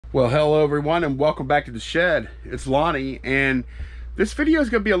Well, hello everyone and welcome back to the shed. It's Lonnie, and this video is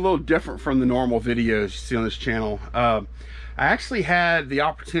going to be a little different from the normal videos you see on this channel. I actually had the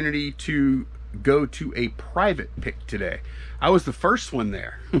opportunity to go to a private pick today. I was the first one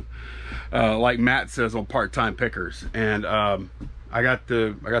there, like Matt says on Part-Time Pickers, and I got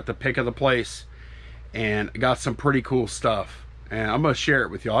the pick of the place and got some pretty cool stuff, and I'm going to share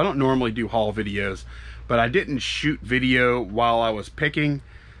it with y'all. I don't normally do haul videos, but I didn't shoot video while I was picking.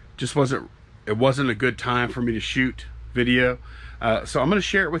 It wasn't a good time for me to shoot video, so I'm going to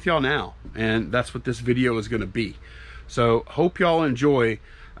share it with y'all now, and that's what this video is going to be. So hope y'all enjoy.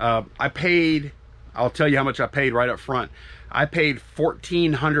 I'll tell you how much I paid right up front. I paid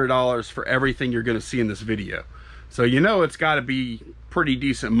 $1,400 for everything you're going to see in this video, so you know it's got to be pretty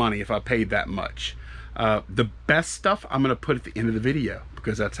decent money if I paid that much. The best stuff I'm going to put at the end of the video,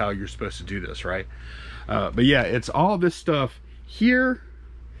 because that's how you're supposed to do this, right? But yeah, it's all this stuff here,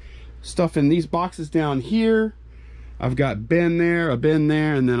 stuff in these boxes down here. I've got a bin there,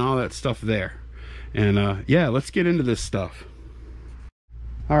 and then all that stuff there. And yeah, let's get into this stuff.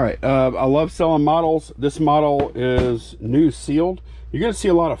 All right, I love selling models. This model is new sealed. You're gonna see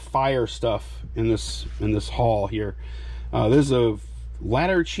a lot of fire stuff in this haul here. There's a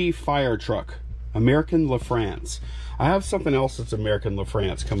Ladder Chief fire truck, American LaFrance. I have something else that's American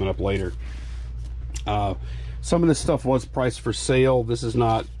LaFrance coming up later. Some of this stuff was priced for sale. This is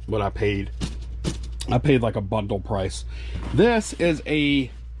not what I paid. I paid like a bundle price. This is a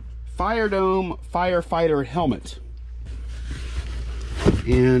Fire Dome firefighter helmet,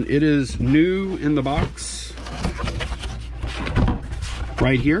 and it is new in the box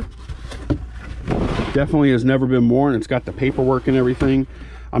right here. Definitely has never been worn. It's got the paperwork and everything.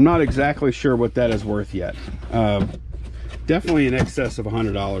 I'm not exactly sure what that is worth yet. Definitely in excess of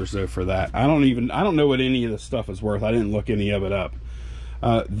 $100 though for that. I don't know what any of this stuff is worth. I didn't look any of it up.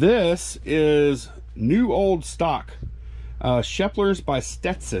 This is new old stock, Sheplers by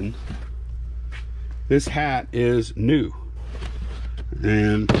Stetson. This hat is new,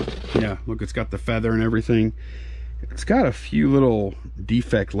 and yeah, look, it's got the feather and everything. It's got a few little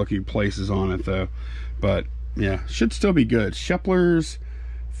defect looking places on it though, but yeah, should still be good. Sheplers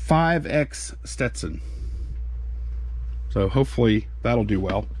 5X Stetson. So hopefully that'll do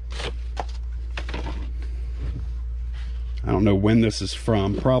well. I don't know when this is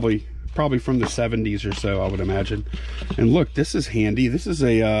from. Probably from the 70s or so, I would imagine. And look, this is handy. This is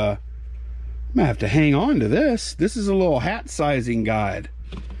a I'm gonna have to hang on to this. This is a little hat sizing guide,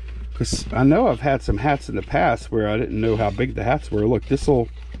 because I know I've had some hats in the past where I didn't know how big the hats were. Look, this'll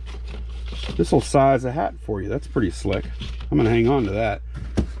size a hat for you. That's pretty slick. I'm gonna hang on to that.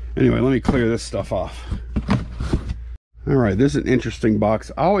 Anyway, let me clear this stuff off. All right, this is an interesting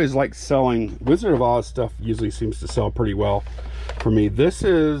box. I always like selling Wizard of Oz stuff. Usually seems to sell pretty well for me. This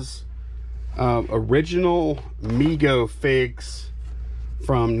is original Mego figs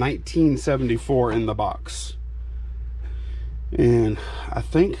from 1974 in the box, and I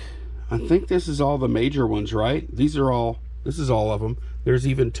think this is all the major ones, right? This is all of them. There's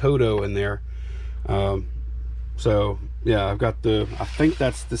even Toto in there. So yeah, I think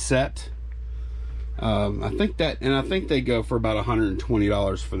that's the set. I think they go for about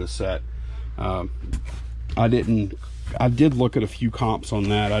 $120 for the set. I did look at a few comps on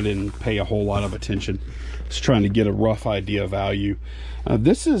that. I didn't pay a whole lot of attention. Just trying to get a rough idea of value.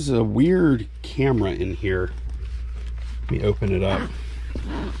 This is a weird camera in here. Let me open it up.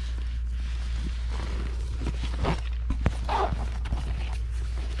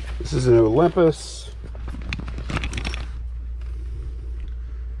 This is an Olympus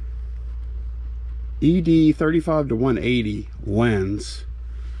ED 35-180 lens,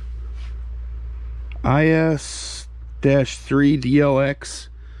 IS-3 DLX.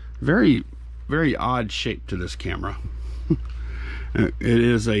 Very, very odd shape to this camera.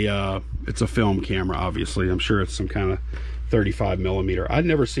 It's a film camera, obviously. I'm sure it's some kind of 35mm. I'd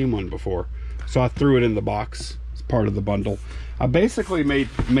never seen one before, so I threw it in the box as part of the bundle. I basically made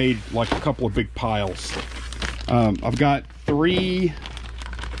like a couple of big piles. I've got 3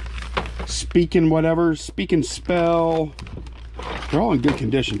 Speak and Spell. They're all in good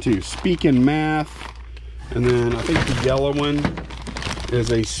condition too. Speak and Math, and then I think the yellow one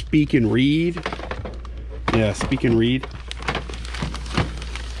is a Speak and Read. Yeah, Speak and Read.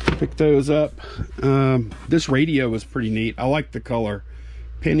 Pick those up. This radio was pretty neat. I like the color.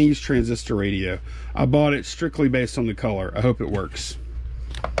 Penny's transistor radio. I bought it strictly based on the color. I hope it works.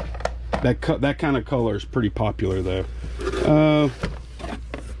 That kind of color is pretty popular though.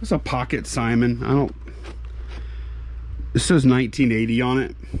 It's a Pocket Simon. It says 1980 on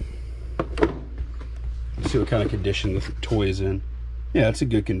it. Let's see what kind of condition the toy is in. Yeah, it's a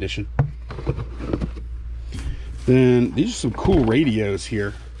good condition. Then these are some cool radios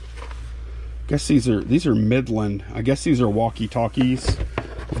here. I guess these are Midland. I guess these are walkie-talkies.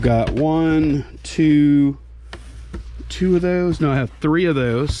 I've got two of those. No, I have 3 of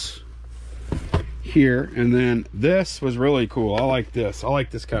those here. And then this was really cool. I like this. I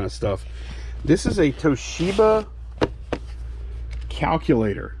like this kind of stuff. This is a Toshiba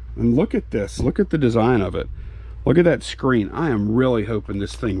calculator. And look at this. Look at the design of it. Look at that screen. I am really hoping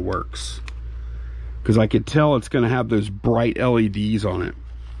this thing works, because I could tell it's going to have those bright LEDs on it.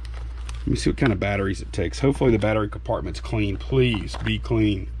 Let me see what kind of batteries it takes. Hopefully the battery compartment's clean. Please be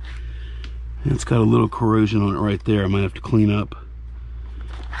clean. And it's got a little corrosion on it right there. I might have to clean up.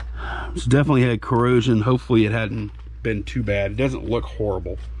 It's definitely had corrosion. Hopefully it hadn't been too bad. It doesn't look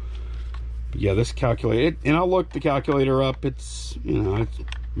horrible. But yeah, this calculator, and I looked the calculator up. It's, you know, it's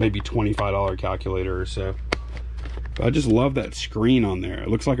maybe $25 calculator or so. But I just love that screen on there. It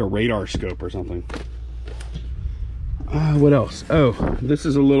looks like a radar scope or something. What else? Oh, this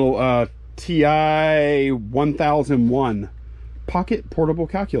is a little TI 1001 pocket portable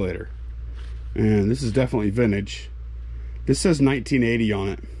calculator. And this is definitely vintage. This says 1980 on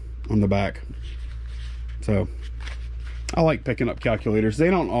it, on the back. So, I like picking up calculators. They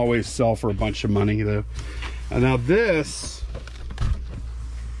don't always sell for a bunch of money, though. And now this,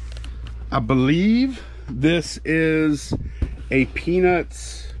 I believe this is a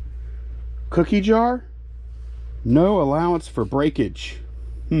Peanuts cookie jar. No allowance for breakage.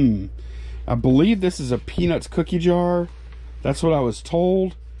 I believe this is a Peanuts cookie jar. That's what I was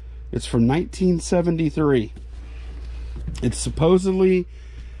told. It's from 1973. It's supposedly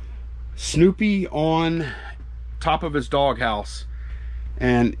Snoopy on top of his doghouse.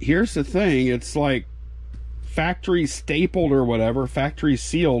 And here's the thing, it's like factory stapled or whatever, factory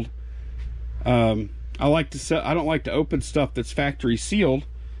sealed. I don't like to open stuff that's factory sealed,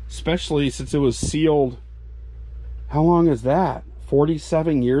 especially since it was sealed. How long is that?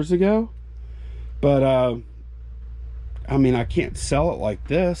 47 years ago? But I mean, I can't sell it like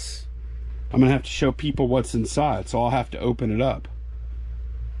this. I'm gonna have to show people what's inside, so I'll have to open it up.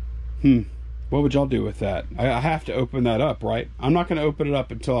 What would y'all do with that? I have to open that up, right? I'm not gonna open it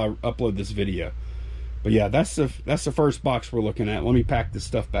up until I upload this video. But yeah, that's the first box we're looking at. Let me pack this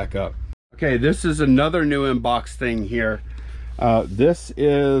stuff back up. Okay, this is another new inbox thing here. This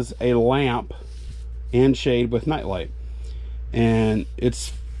is a lamp and shade with nightlight, and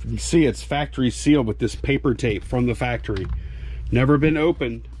it's, you see, it's factory sealed with this paper tape from the factory, never been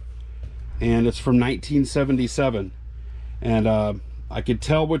opened, and it's from 1977. And I could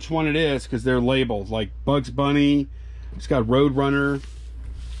tell which one it is because they're labeled, like Bugs Bunny, it's got Roadrunner,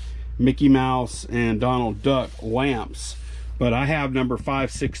 Mickey Mouse, and Donald Duck lamps. But I have number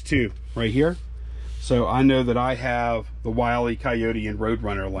 562 right here, so I know that I have the Wile E. Coyote and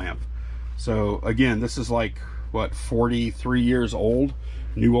Roadrunner lamp. So again, this is like, what, 43 years old,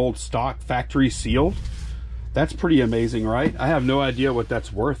 new old stock, factory sealed. That's pretty amazing, right? I have no idea what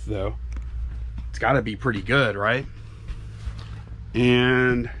that's worth, though. It's got to be pretty good, right?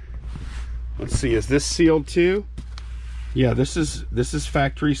 And let's see, is this sealed too? Yeah, this is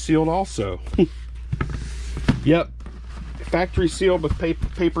factory sealed also. Yep, factory sealed with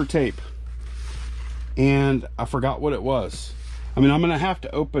paper tape. And I forgot what it was. I mean, I'm gonna have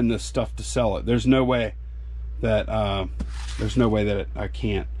to open this stuff to sell it. There's no way that I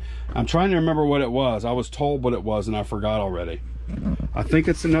can't. I'm trying to remember what it was. I was told what it was and I forgot already. I think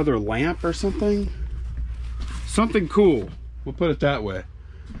it's another lamp or something. Something cool, we'll put it that way.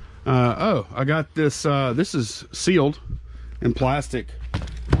 Oh, I got this. This is sealed in plastic.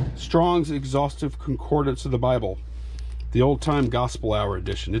 Strong's Exhaustive Concordance of the Bible, the Old Time Gospel Hour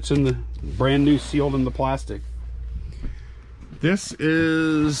edition. It's in the brand new, sealed in the plastic. This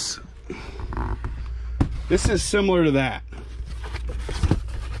is similar to that.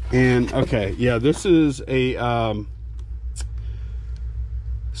 And okay, yeah, this is a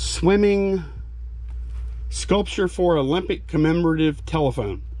swimming sculpture for Olympic commemorative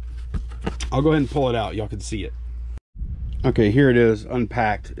telephone. I'll go ahead and pull it out, y'all can see it. Okay, here it is,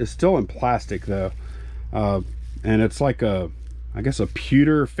 unpacked. It's still in plastic though, and it's like a, I guess, a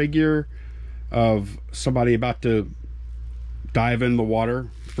pewter figure of somebody about to dive in the water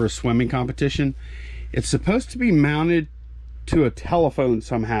for a swimming competition. It's supposed to be mounted to a telephone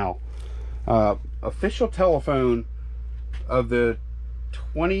somehow. Official telephone of the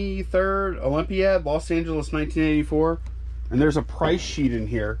 23rd Olympiad, Los Angeles, 1984. And there's a price sheet in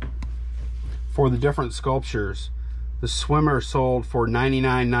here for the different sculptures. The swimmer sold for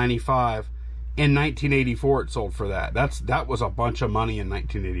 $99.95. In 1984 it sold for that. That was a bunch of money in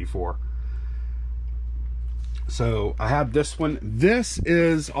 1984. So I have this one. This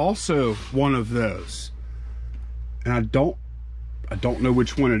is also one of those, and I don't know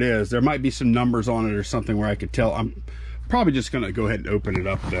which one it is. There might be some numbers on it or something where I could tell. I'm probably just gonna go ahead and open it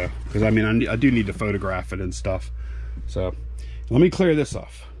up though, because I mean I do need to photograph it and stuff. So let me clear this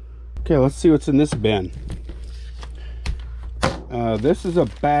off. Okay, let's see what's in this bin. This is a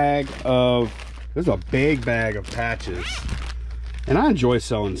big bag of patches, and I enjoy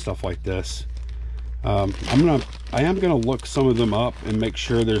selling stuff like this. I am gonna look some of them up and make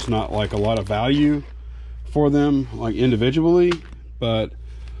sure there's not like a lot of value for them like individually, but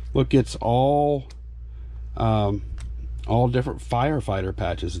look, it's all different firefighter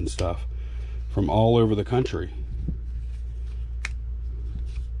patches and stuff from all over the country.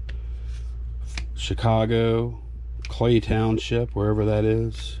 Chicago, Clay Township, wherever that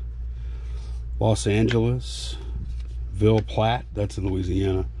is, Los Angeles, Ville Platte, that's in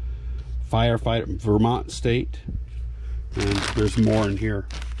Louisiana, firefighter, Vermont State, and there's more in here,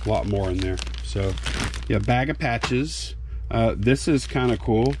 a lot more in there. So yeah, bag of patches. This is kind of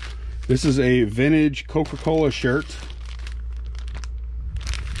cool. This is a vintage Coca-Cola shirt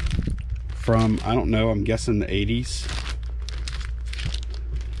from, I don't know, I'm guessing the 80s.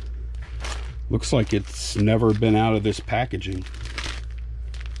 Looks like it's never been out of this packaging.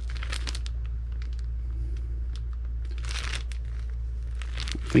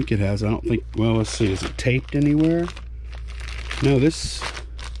 I think it has. I don't think, well, let's see, is it taped anywhere? No, this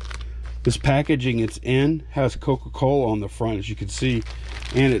packaging it's in has Coca-Cola on the front, as you can see,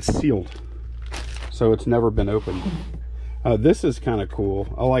 and it's sealed, so it's never been opened. This is kind of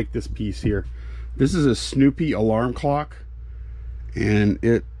cool. I like this piece here. This is a Snoopy alarm clock, and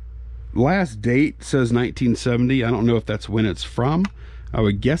it last date says 1970. I don't know if that's when it's from. I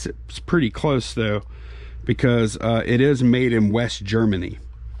would guess it's pretty close though, because it is made in West Germany.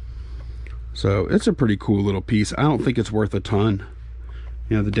 So it's a pretty cool little piece. I don't think it's worth a ton.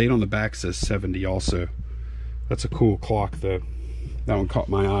 You know, the date on the back says 70 also. That's a cool clock though. That one caught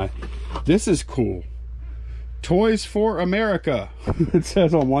my eye. This is cool. Toys for America. It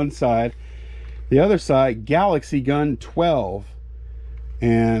says on one side. The other side, Galaxy Gun 12.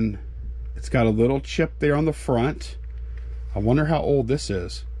 And it's got a little chip there on the front. I wonder how old this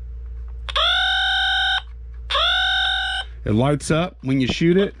is. It lights up when you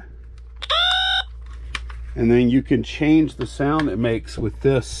shoot it. And then you can change the sound it makes with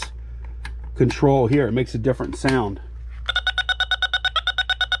this control here. It makes a different sound.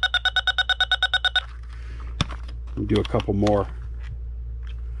 I'll do a couple more.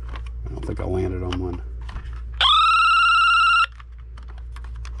 I don't think I landed on one.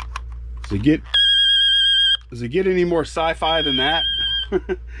 Does it get any more sci-fi than that?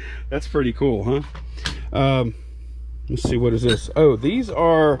 That's pretty cool, huh? Let's see, what is this? Oh, these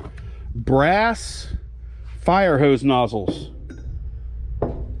are brass fire hose nozzles.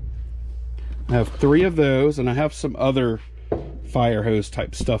 I have 3 of those, and I have some other fire hose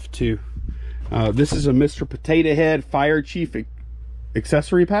type stuff too. This is a Mr. Potato Head Fire Chief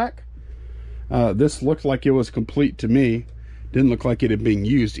accessory pack. This looked like it was complete to me. Didn't look like it had been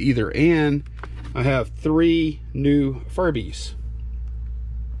used either. And I have 3 new Furbies.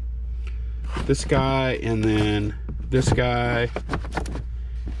 This guy, and then this guy,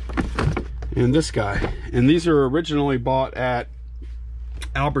 and this guy. And these are originally bought at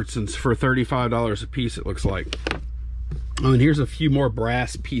Albertsons for $35 a piece, it looks like. Oh, and here's a few more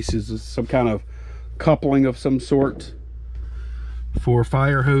brass pieces, some kind of coupling of some sort for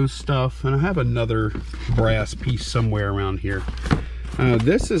fire hose stuff. And I have another brass piece somewhere around here.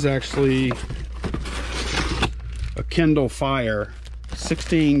 This is actually a Kindle Fire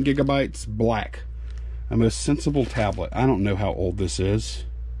 16 gigabytes black, a most sensible tablet. I don't know how old this is.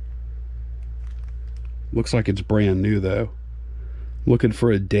 Looks like it's brand new though. Looking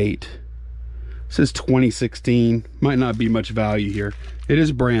for a date. It says 2016. Might not be much value here. It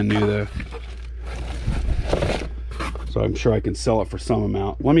is brand new though, so I'm sure I can sell it for some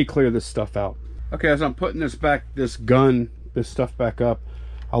amount. Let me clear this stuff out. Okay, as I'm putting this stuff back up,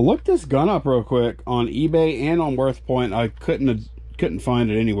 I looked this gun up real quick on eBay and on WorthPoint. I couldn't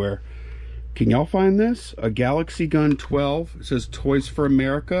find it anywhere. Can y'all find this? A Galaxy Gun 12. It says Toys for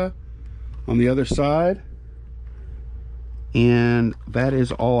America on the other side, and that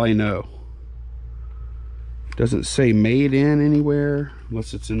is all I know. Doesn't say made in anywhere,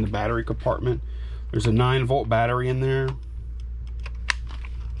 unless it's in the battery compartment. There's a 9-volt battery in there.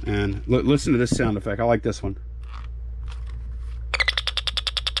 And listen to this sound effect. I like this one.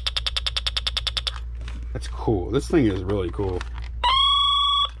 That's cool. This thing is really cool.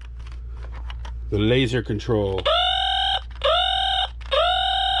 The laser control.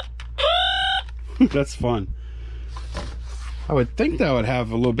 That's fun. I would think that would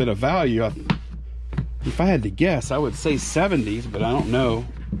have a little bit of value. If I had to guess, I would say 70s, but I don't know.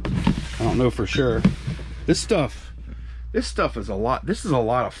 I don't know for sure. This stuff is a lot. This is a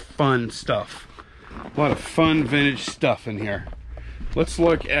lot of fun stuff. A lot of fun vintage stuff in here. Let's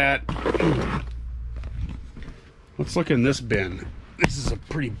look in this bin. This is a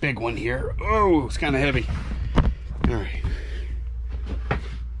pretty big one here. Oh, it's kind of heavy. All right.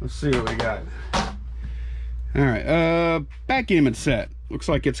 Let's see what we got. All right, backgammon set. Looks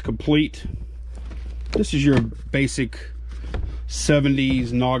like it's complete. This is your basic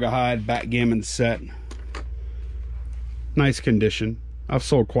 70s Naugahyde backgammon set. Nice condition. I've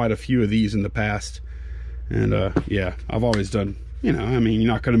sold quite a few of these in the past. And yeah, I've always done, you know, I mean,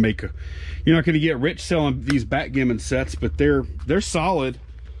 you're not going to get rich selling these backgammon sets, but they're solid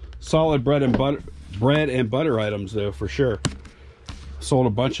bread and butter items though, for sure. Sold a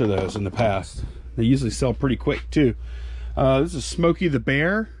bunch of those in the past. They usually sell pretty quick too. This is Smokey the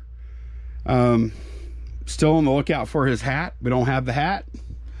Bear. Still on the lookout for his hat. We don't have the hat,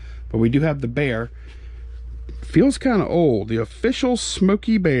 but we do have the bear. Feels kind of old. The official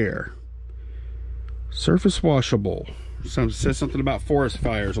Smokey Bear. Surface washable. It says something about forest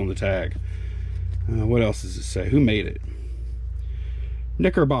fires on the tag. What else does it say? Who made it?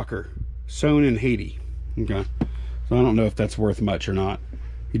 Knickerbocker. Sewn in Haiti. Okay. So I don't know if that's worth much or not.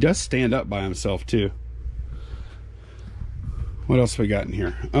 He does stand up by himself too. What else we got in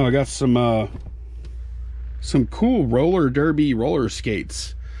here? Oh, I got some cool roller derby roller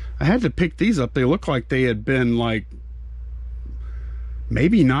skates. I had to pick these up. They look like they had been, like,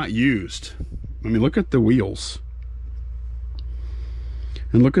 maybe not used. I mean, look at the wheels.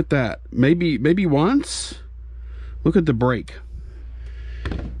 And look at that. Maybe once. Look at the brake.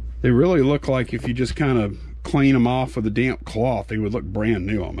 They really look like if you just kind of clean them off with a damp cloth, they would look brand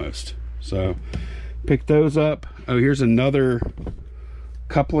new almost. So pick those up. Oh, here's another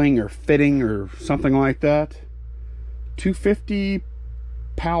coupling or fitting or something like that. 250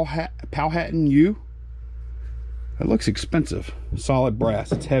 Powhatan U. That looks expensive. Solid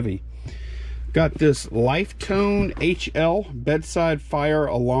brass. It's heavy. Got this Lifetone HL bedside fire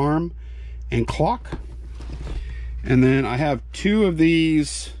alarm and clock. And then I have two of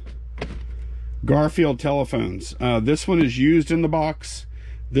these Garfield telephones. This one is used in the box.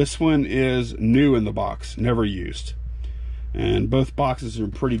 This one is new in the box, never used. And both boxes are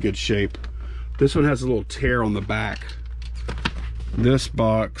in pretty good shape. This one has a little tear on the back. This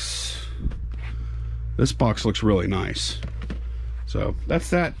box looks really nice. So that's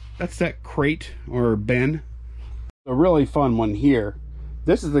that crate or bin. A really fun one here.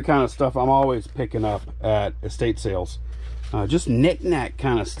 This is the kind of stuff I'm always picking up at estate sales. Just knick-knack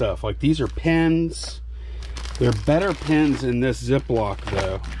kind of stuff. Like, these are pens. They're better pens in this Ziploc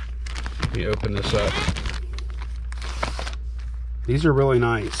though. Let me open this up. These are really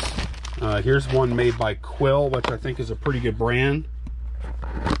nice. Here's one made by Quill, which I think is a pretty good brand.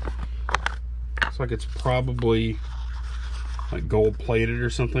 Looks like it's probably like gold plated or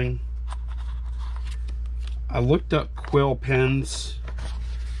something. I looked up Quill pens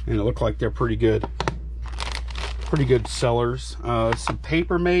and it looked like they're pretty good sellers. Some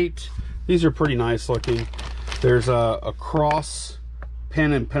Papermate. These are pretty nice looking. There's a cross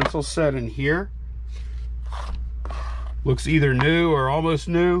pen and pencil set in here. Looks either new or almost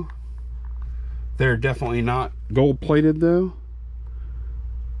new. They're definitely not gold plated though.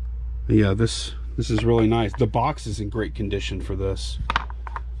 But yeah, this is really nice. The box is in great condition for this.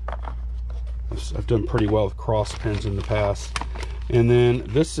 I've done pretty well with cross pens in the past. And then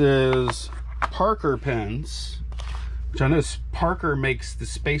this is Parker pens, which I know Parker makes the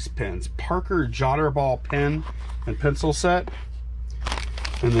space pens. Parker Jotterball pen and pencil set.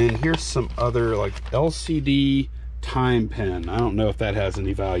 And then here's some other like LCD time pen. I don't know if that has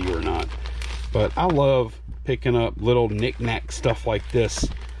any value or not, but I love picking up little knick-knack stuff like this,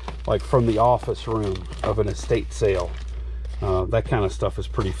 like from the office room of an estate sale. That kind of stuff is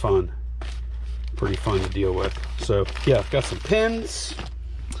pretty fun to deal with. So yeah, I've got some pens.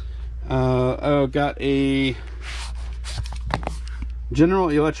 Got a General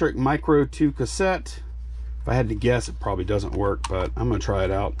Electric Micro 2 cassette. If I had to guess, it probably doesn't work, but I'm gonna try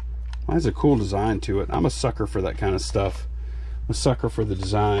it out. It has a cool design to it. I'm a sucker for that kind of stuff. I'm a sucker for the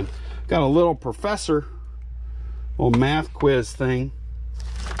design. Got a little professor, little math quiz thing.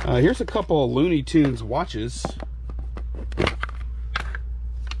 Here's a couple of Looney Tunes watches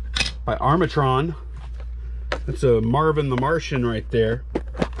by Armatron. That's a Marvin the Martian right there.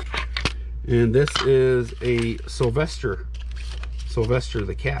 And this is a Sylvester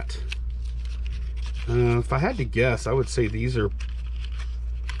the cat. If I had to guess, I would say these are,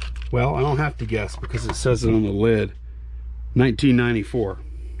 well, I don't have to guess because it says it on the lid. 1994.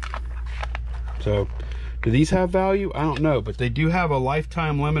 So do these have value? I don't know, but they do have a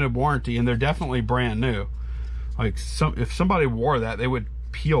lifetime limited warranty, and they're definitely brand new. Like, if somebody wore that, they would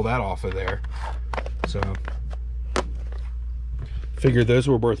peel that off of there. So figured those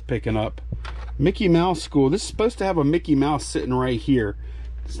were worth picking up. Mickey Mouse School. This is supposed to have a Mickey Mouse sitting right here.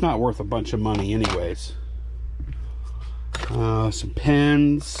 It's not worth a bunch of money anyways. Some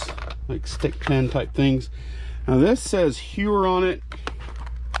pens, like stick pen type things. Now this says Hewer on it,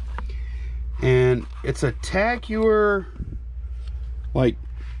 and it's a tag Hewer, like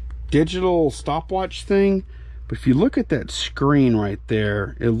digital stopwatch thing. But if you look at that screen right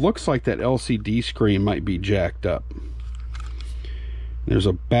there, it looks like that LCD screen might be jacked up. There's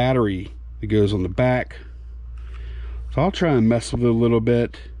a battery that goes on the back, so I'll try and mess with it a little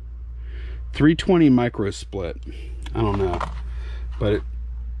bit. 320 micro split. I don't know, but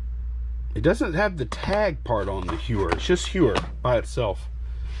it doesn't have the tag part on the Hewer. It's just Hewer by itself.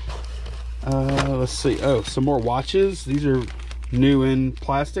 Let's see. Oh, some more watches. These are new in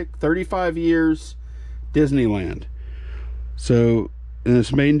plastic. 35 years Disneyland. So, and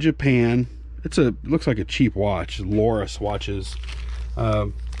it's made in Japan. Looks like a cheap watch. Loris watches.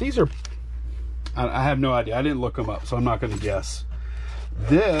 These are, I have no idea. I didn't look them up, so I'm not going to guess.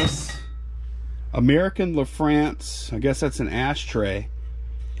 This American La France, I guess that's an ashtray.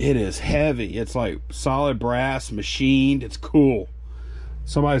 It is heavy. It's like solid brass, machined. It's cool.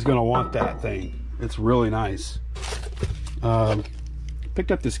 Somebody's gonna want that thing. It's really nice.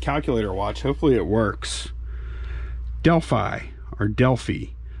 Picked up this calculator watch. Hopefully it works. Delphi or Delphi.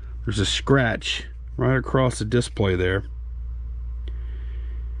 There's a scratch right across the display there.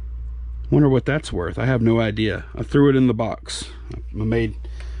 Wonder what that's worth. I have no idea. I threw it in the box.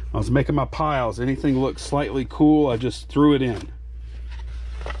 I was making my piles. Anything looks slightly cool, I just threw it in.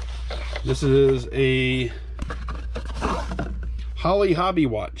 This is a Holly Hobby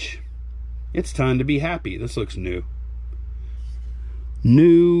watch. It's time to be happy. This looks new.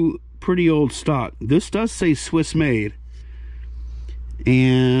 New, pretty old stock. This does say Swiss made,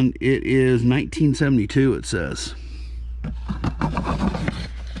 and it is 1972, it says.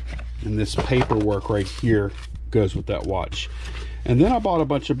 And this paperwork right here goes with that watch. And then I bought a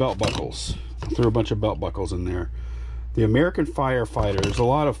bunch of belt buckles. I threw a bunch of belt buckles in there. The American Firefighter. There's a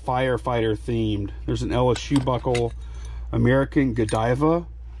lot of firefighter themed. There's an LSU buckle. American Godiva.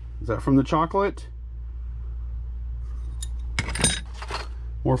 Is that from the chocolate?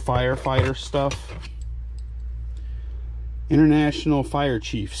 More firefighter stuff. International Fire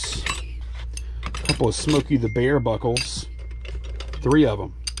Chiefs. A couple of Smokey the Bear buckles. 3 of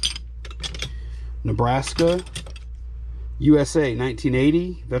them. Nebraska. USA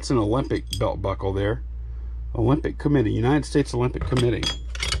 1980. That's an Olympic belt buckle there. Olympic Committee. United States Olympic Committee.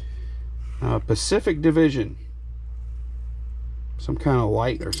 Pacific Division. Some kind of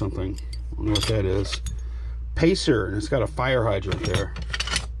light or something. I don't know what that is. Pacer, and it's got a fire hydrant there.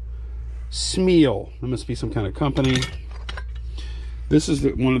 Smeal. That must be some kind of company. This is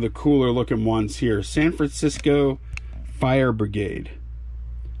one of the cooler looking ones here. San Francisco Fire Brigade.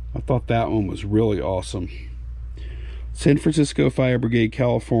 I thought that one was really awesome. San Francisco Fire Brigade,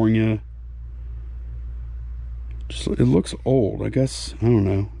 California. It looks old, I guess. I don't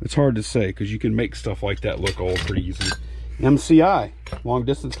know. It's hard to say because you can make stuff like that look old pretty easy. MCI, long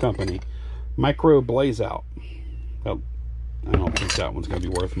distance company. Micro Blaze Out. Well, I don't think that one's going to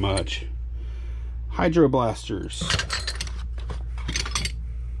be worth much. Hydro Blasters.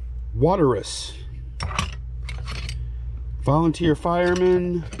 Waterous. Volunteer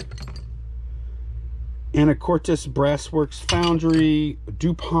Firemen. Anacortes Brassworks Foundry.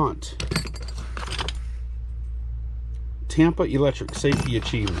 DuPont. Tampa Electric Safety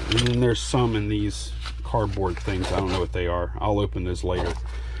Achievement. And then there's some in these cardboard things. I don't know what they are. I'll open this later.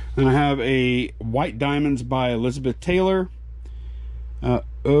 And I have a White Diamonds by Elizabeth Taylor.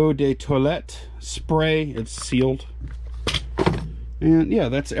 Eau de Toilette spray. It's sealed. And yeah,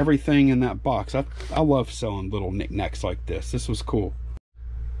 that's everything in that box. I love selling little knickknacks like this. This was cool.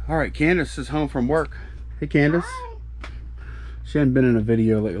 All right, Candace is home from work. Hey, Candace. Hi. She hadn't been in a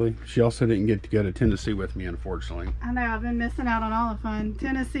video lately. She also didn't get to go to Tennessee with me, unfortunately. I know, I've been missing out on all the fun.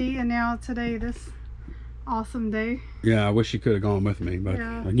 Tennessee, and now today, this awesome day. Yeah, I wish you could have gone with me, but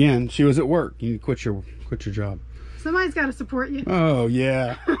yeah. Again, she was at work. You quit your job. Somebody's got to support you. Oh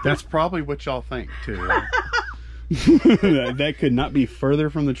yeah, that's probably what y'all think too. Right? That could not be further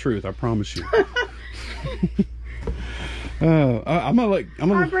from the truth. I promise you.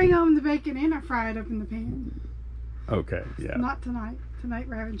 I bring home the bacon and I fry it up in the pan. Okay, yeah. Not tonight. Tonight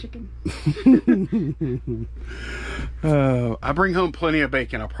we're having chicken. I bring home plenty of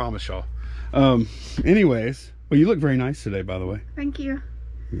bacon, I promise y'all. Anyways, Well, you look very nice today, by the way. Thank you.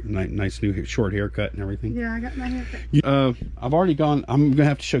 Nice new short haircut and everything. Yeah, I got my haircut. I've already gone. I'm gonna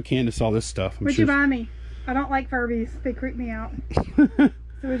have to show Candace all this stuff. What'd you buy me? I don't like Furbies. They creep me out. So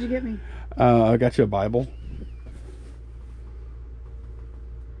what'd you get me? I got you a Bible.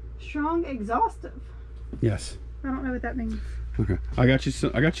 Strong exhaustive. Yes. I don't know what that means. Okay. I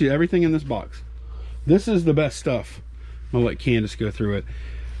got you everything in this box. This is the best stuff. I'm gonna let Candace go through it.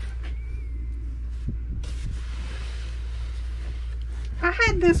 I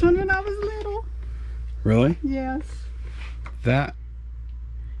had this one when I was little. Really? Yes.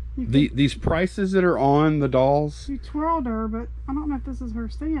 These prices that are on the dolls. You twirled her, but I don't know if this is her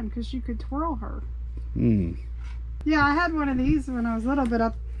stand because you could twirl her. Hmm. Yeah, I had one of these when I was little, but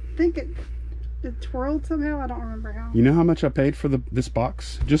I think it twirled somehow. I don't remember how. You know how much I paid for this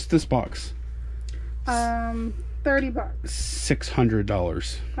box? Just this box. $30.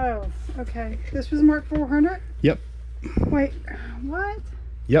 $600. Oh, okay. This was marked 400. Yep. Wait, what?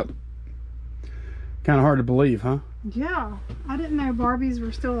 Yep. Kind of hard to believe, huh? Yeah, I didn't know Barbies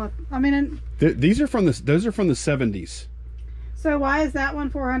were still. I mean, these are from those are from the 70s. So why is that one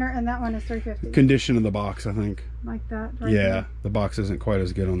 400 and that one is 350? Condition of the box, I think. Like that. Right Yeah, there. the box isn't quite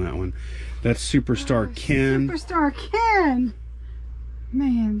as good on that one. That's Superstar Ken. Superstar Ken.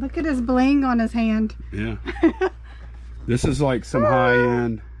 Man, look at his bling on his hand. Yeah. This is like some high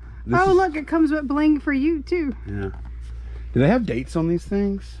end. Look, it comes with bling for you too. Yeah. Do they have dates on these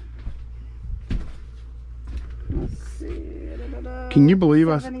things? Let's see. Can you believe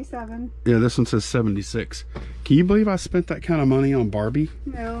 77. Yeah, this one says 76. Can you believe I spent that kind of money on Barbie?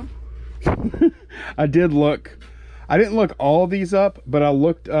 No. I did look. I didn't look all of these up, but I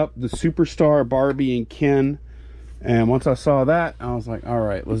looked up the Superstar Barbie and Ken. And once I saw that, I was like, all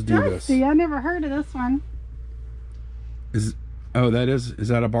right, let's do this. See, I never heard of this one. Is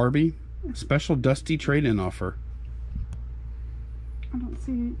that a Barbie? Special Dusty trade-in offer. I don't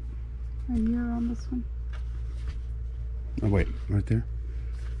see a year on this one. Oh wait, right there.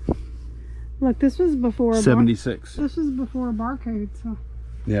 Look, this was before 76. This was before barcode, so.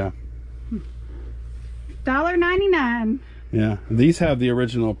 Yeah. $1.99. Yeah, these have the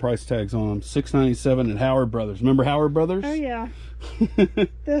original price tags on them. $6.97 at Howard Brothers. Remember Howard Brothers? Oh yeah.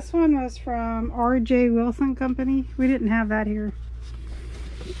 This one was from R.J. Wilson Company. We didn't have that here.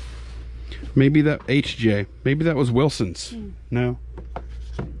 Maybe that HJ. Maybe that was Wilson's. No,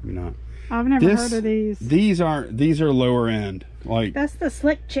 maybe not. I've never heard of these. These are lower end. Like that's the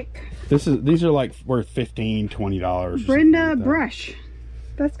Slick Chick. These are like worth $15, $20. Brenda Brush.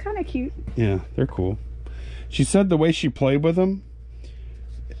 That's kind of cute. Yeah, they're cool. She said the way she played with them,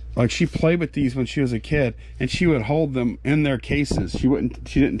 like she played with these when she was a kid, and she would hold them in their cases. She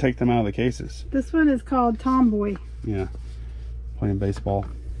didn't take them out of the cases. This one is called Tomboy. Yeah, playing baseball.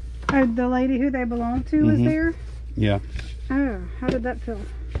 Oh, the lady who they belong to was there? Yeah. Oh, how did that feel?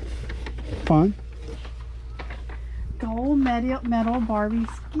 Fun. Gold metal Barbie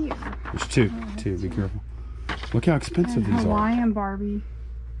skier. There's two. Be careful. Look how expensive these are. Hawaiian Barbie.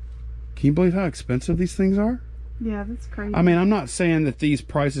 Can you believe how expensive these things are? Yeah, that's crazy. I mean, I'm not saying that these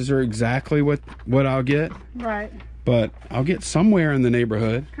prices are exactly what I'll get. Right. But I'll get somewhere in the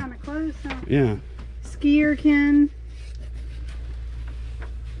neighborhood. Kind of close, huh? Yeah. Skier Ken.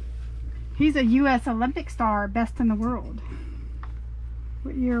 He's a U.S. Olympic star, best in the world.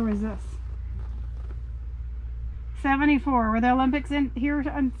 What year was this? 74. Were the Olympics in here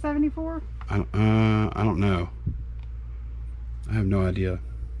in 74? I don't know. I have no idea.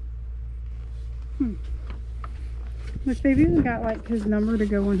 Look, they've even got like his number to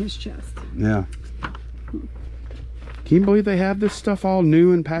go on his chest. Yeah. Can you believe they have this stuff all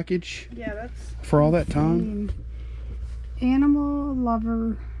new and packaged? Yeah, that's for all that time. Animal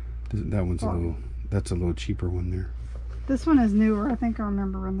Lover. That one's that's a little cheaper one there. This one is newer. I think I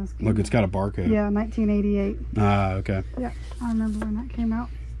remember when this came out. Look, it's got a barcode. Yeah, 1988. Ah, okay. Yeah, I remember when that came out.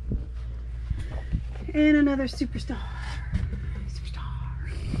 And another Superstar.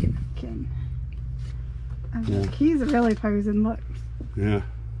 Ken. Yeah. He's really posing. Look. Yeah.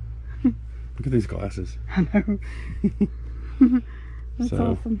 Look at these glasses. I know. That's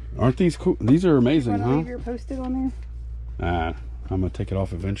awesome. Aren't these cool? These are amazing, huh? Leave your Post-it on there. I'm gonna take it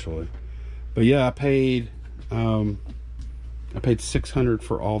off eventually. But yeah, I paid $600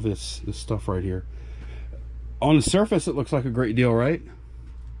 for all this stuff right here. On the surface, it looks like a great deal, right?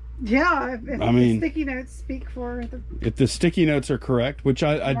 Yeah, if the sticky notes speak for if the sticky notes are correct, which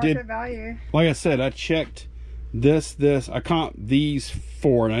I did. Value. Like I said, I checked this. I comped these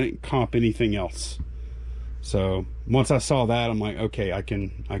 4, and I didn't comp anything else. So once I saw that, I'm like, okay, I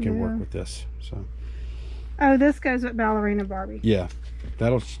can work with this. So. Oh, this goes with Ballerina Barbie. Yeah,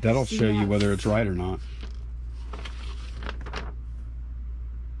 that'll show you whether it's right or not.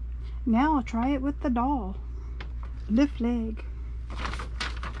 Now I'll try it with the doll. Lift leg.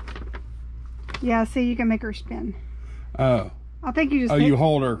 Yeah, see, you can make her spin. Oh. I think you just you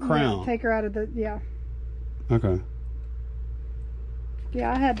hold her crown. Yeah, take her out of the, yeah. Okay.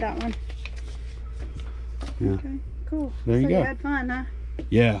 Yeah, I had that one. Yeah. Okay, cool. There you so go. You had fun, huh?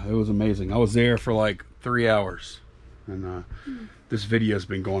 Yeah, it was amazing. I was there for like 3 hours. And this video's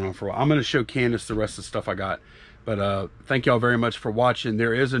been going on for a while. I'm going to show Candace the rest of the stuff I got. But thank y'all very much for watching.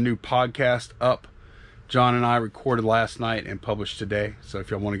 There is a new podcast up. John and I recorded last night and published today. So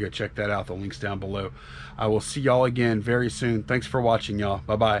if y'all want to go check that out, the link's down below. I will see y'all again very soon. Thanks for watching, y'all.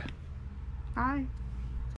 Bye-bye. Bye.